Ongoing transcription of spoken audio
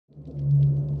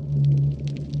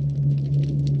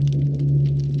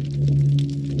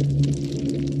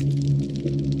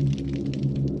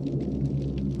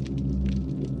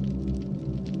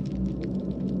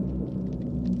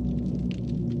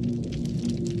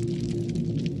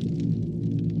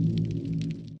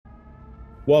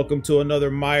Welcome to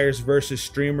another Myers versus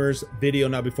Streamers video.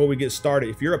 Now, before we get started,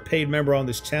 if you're a paid member on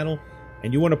this channel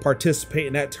and you want to participate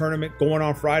in that tournament going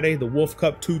on Friday, the Wolf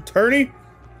Cup 2 tourney,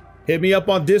 hit me up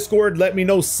on Discord. Let me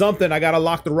know something. I got to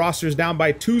lock the rosters down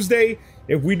by Tuesday.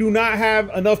 If we do not have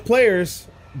enough players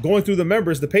going through the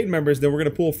members, the paid members, then we're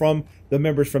going to pull from the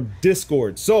members from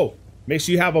Discord. So make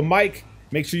sure you have a mic.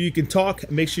 Make sure you can talk.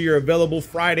 Make sure you're available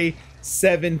Friday,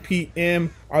 7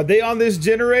 p.m. Are they on this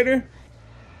generator?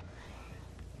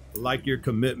 Like your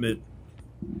commitment.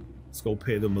 Let's go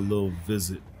pay them a little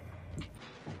visit.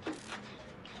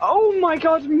 Oh my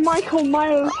god, Michael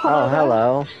Myers. Hello.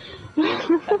 Oh,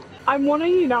 hello. I'm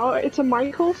warning you now, it's a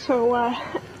Michael, so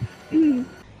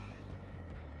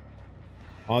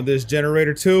On this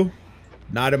generator too?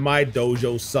 Not in my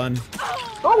dojo, son.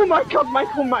 Oh my god,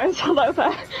 Michael Myers, hello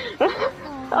there.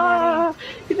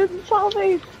 He didn't tell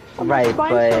me. Right,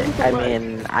 but I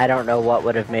mean, I don't know what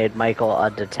would have made Michael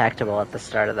undetectable at the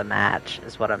start of the match,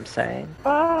 is what I'm saying.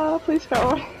 Please go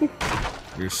away.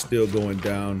 You're still going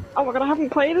down. Oh my god, I haven't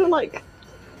played in like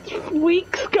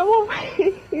weeks. Go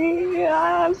away.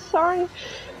 Yeah, I'm sorry.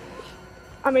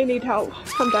 I may need help.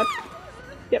 I'm dead.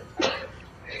 Yep.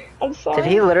 I'm sorry.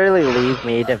 Did he literally leave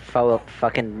me to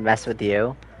fucking mess with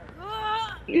you?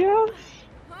 Yeah.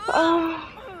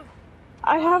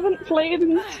 I haven't played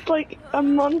in like a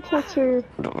month or two.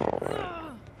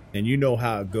 And you know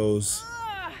how it goes.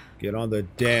 Get on the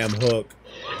damn hook.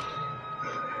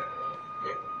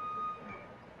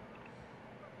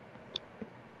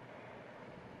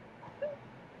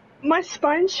 My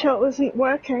spine shot isn't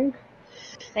working.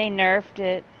 They nerfed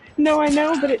it. No, I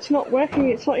know, but it's not working.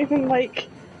 It's not even like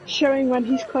showing when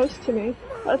he's close to me.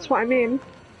 That's what I mean.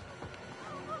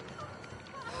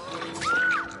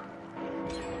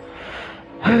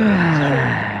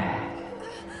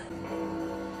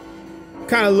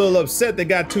 Kind of a little upset they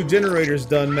got 2 generators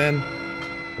done, man.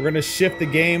 We're gonna shift the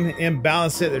game,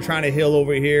 imbalance it. They're trying to heal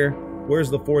over here. Where's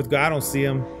the 4th guy? I don't see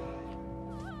him.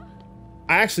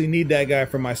 I actually need that guy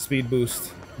for my speed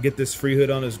boost. Get this free hood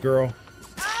on this girl.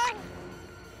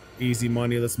 Easy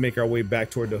money. Let's make our way back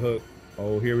toward the hook.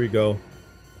 Oh, here we go.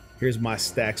 Here's my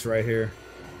stacks right here.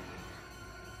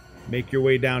 Make your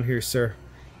way down here, sir.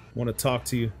 Want to talk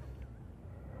to you.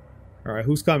 All right,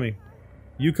 who's coming?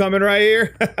 You coming right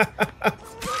here?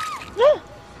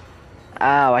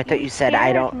 Oh, I thought you said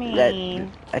I don't. Me.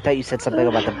 I thought you said something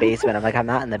about the basement. I'm like, I'm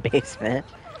not in the basement.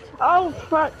 Oh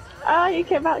fuck! You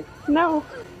came back. No.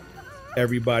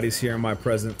 Everybody's here in my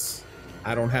presence.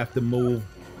 I don't have to move.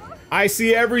 I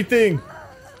see everything.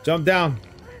 Jump down.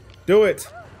 Do it.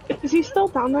 Is he still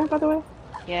down there, by the way?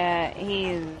 Yeah,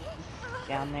 he's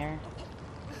down there.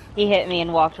 He hit me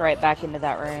and walked right back into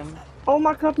that room. Oh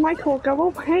my god, Michael, go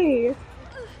away.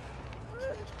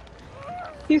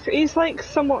 He's like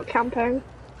somewhat camping.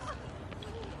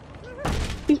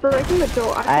 He's breaking the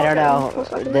door. I don't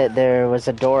know. There was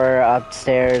a door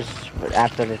upstairs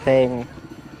after the thing.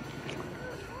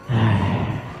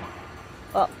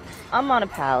 Well, I'm on a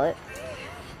pallet.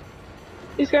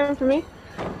 He's going for me.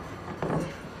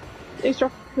 He's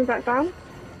dropping me back down.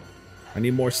 I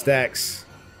need more stacks.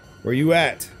 Where you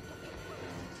at?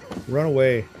 Run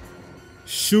away.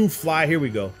 Shoe fly. Here we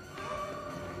go.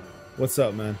 What's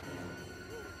up, man?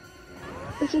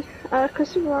 Is he,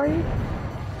 Christy, where are you?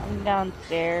 I'm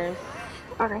downstairs.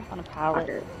 Okay. On a pallet.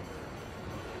 Okay.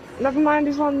 Never mind,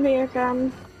 he's on me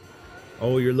again.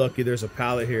 Oh, you're lucky there's a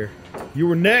pallet here. You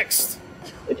were next.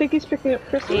 I think he's picking up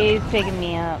Christy. He's picking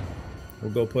me up. We'll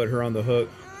go put her on the hook.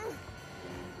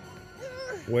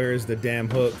 Where is the damn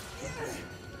hook?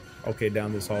 Okay,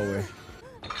 down this hallway.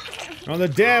 On the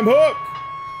damn hook!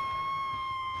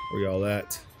 Where y'all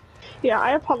at? Yeah,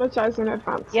 I apologize in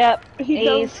advance. Yep,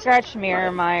 he scratched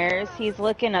Mirror Myers. He's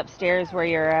looking upstairs where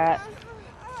you're at.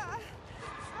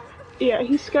 Yeah,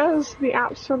 he scares the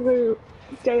absolute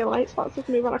daylights out of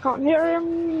me when I can't hear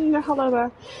him. Hello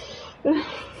there.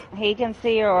 He can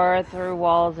see your aura through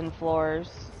walls and floors,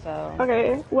 so...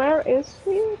 Okay, where is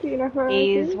he? Do you know where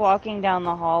He's walking down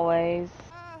the hallways.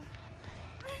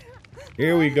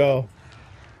 Here we go.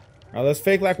 Alright, let's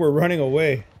fake like we're running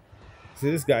away.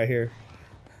 See this guy here.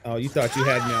 Oh, you thought you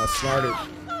had me outsmarted.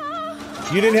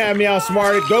 You didn't have me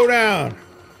outsmarted. Go down.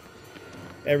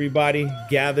 Everybody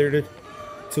gathered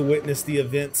to witness the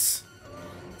events.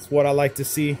 It's what I like to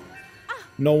see.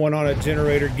 No one on a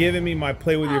generator giving me my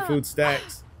play with your food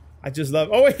stacks. I just love...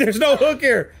 Oh, wait, there's no hook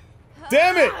here.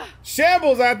 Damn it.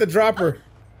 Shambles, I have to drop her.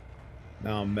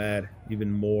 Now I'm mad.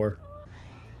 Even more.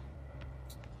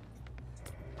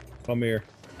 Come here.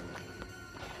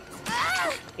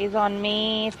 He's on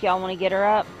me if y'all want to get her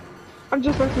up. I'm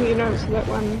just letting you know so that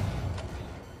when...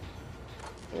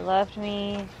 He left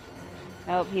me.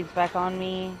 Nope, he's back on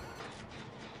me.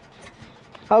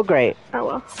 Oh, great. Oh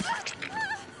well.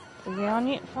 Is he on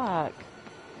you? Fuck.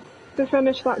 To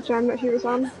finish that gem that he was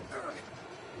on.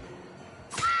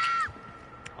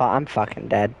 Well, I'm fucking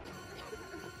dead.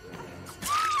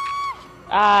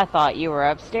 I thought you were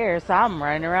upstairs, so I'm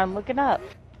running around looking up.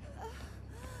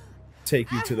 Take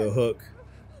you to the hook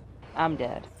I'm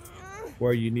dead.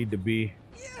 where you need to be.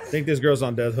 I think this girl's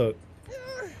on death hook.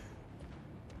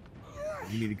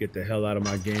 You need to get the hell out of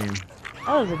my game.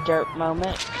 That was a derp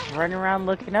moment. Running around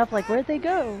looking up like, where'd they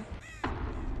go?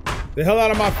 The hell out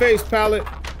of my face, pallet.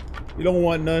 You don't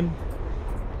want none.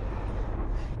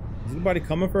 Is anybody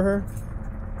coming for her?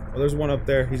 Oh, there's one up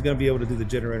there. He's gonna be able to do the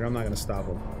generator. I'm not gonna stop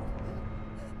him.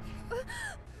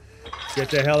 Get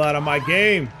the hell out of my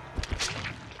game.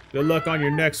 Good luck on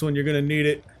your next one. You're gonna need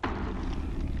it.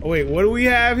 Oh wait, what do we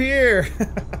have here?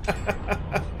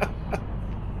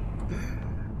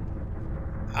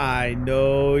 I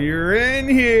know you're in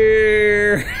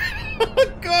here.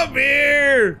 Come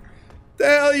here. The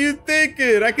hell you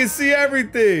thinking? I can see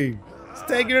everything. Let's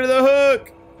take her to the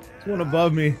hook. There's one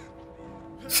above me.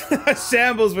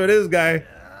 Shambles for this guy.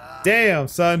 Damn,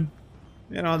 son.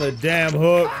 Get on the damn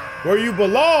hook. Where you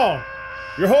belong.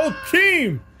 Your whole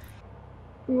team.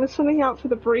 I'm listening out for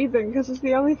the breathing because it's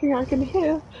the only thing I can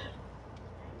hear.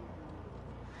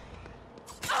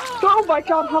 Oh my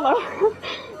god, hello.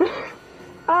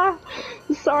 Ah,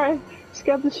 sorry.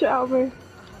 Scared the shit out of me.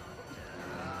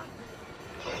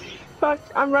 Fuck,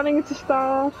 I'm running into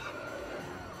stuff.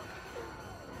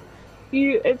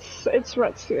 It's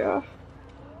Retsuya.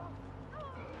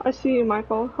 I see you,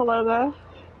 Michael. Hello there.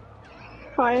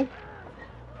 Hi.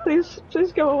 Please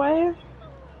go away.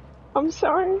 I'm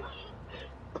sorry.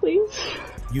 Please.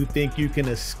 You think you can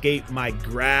escape my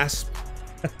grasp?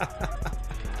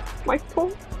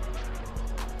 Michael?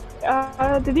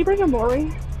 Did he bring a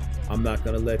Mori? I'm not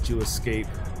gonna let you escape.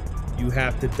 You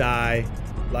have to die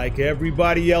like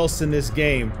everybody else in this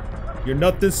game. You're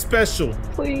nothing special.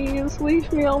 Please,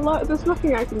 leave me alone. There's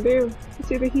nothing I can do.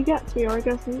 It's either he gets me or he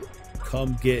doesn't.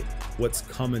 Come get what's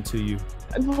coming to you.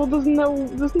 Well, there's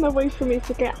no way for me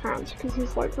to get Hans because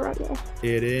he's like right there.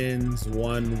 It ends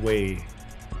one way.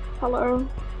 Hello.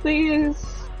 Please.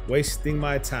 Wasting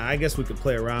my time. I guess we could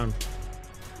play around.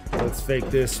 Let's fake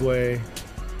this way.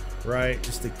 Right?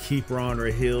 Just to keep her on her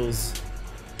heels.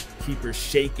 Keep her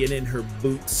shaking in her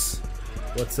boots.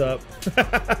 What's up?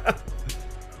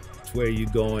 Where are you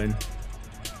going?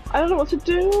 I don't know what to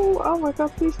do. Oh my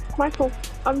god, please. Michael.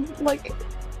 I'm like...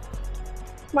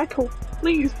 Michael,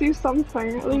 please do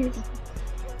something at least.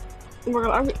 Oh my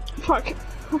god, fuck.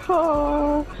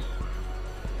 Oh.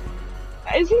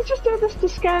 Is he just doing this to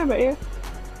scare me?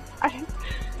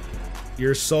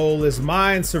 Your soul is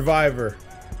mine, survivor.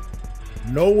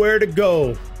 Nowhere to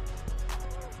go.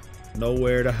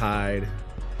 Nowhere to hide.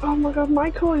 Oh my god,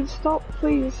 Michael, stop,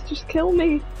 please. Just kill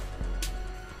me.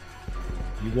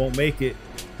 You won't make it.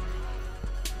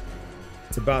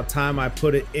 It's about time I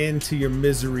put an end to your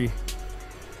misery.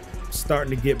 I'm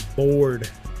starting to get bored.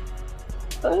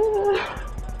 I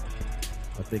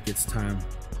think it's time.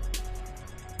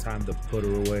 Time to put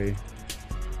her away.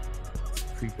 Let's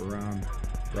creep around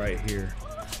right here.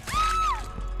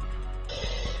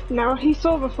 No, he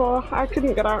saw before. I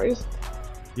couldn't get out.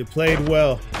 You played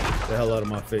well. Get the hell out of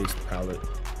my face, pallet.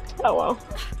 Oh well.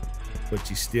 But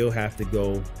you still have to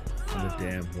go on the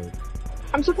damn hook.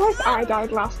 I'm surprised I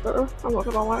died last though. I'm not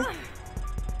gonna lie.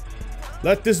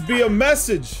 Let this be a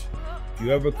message. If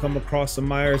you ever come across a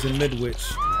Myers in Midwich,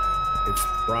 it's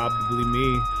probably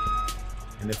me.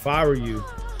 And if I were you,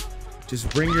 just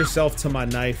bring yourself to my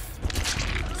knife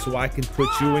so I can put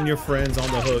you and your friends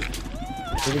on the hook.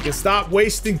 So we can stop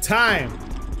wasting time.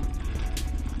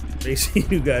 Make sure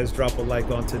you guys drop a like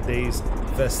on today's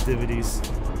festivities.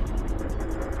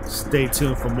 Stay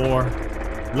tuned for more.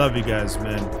 Love you guys,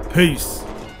 man. Peace.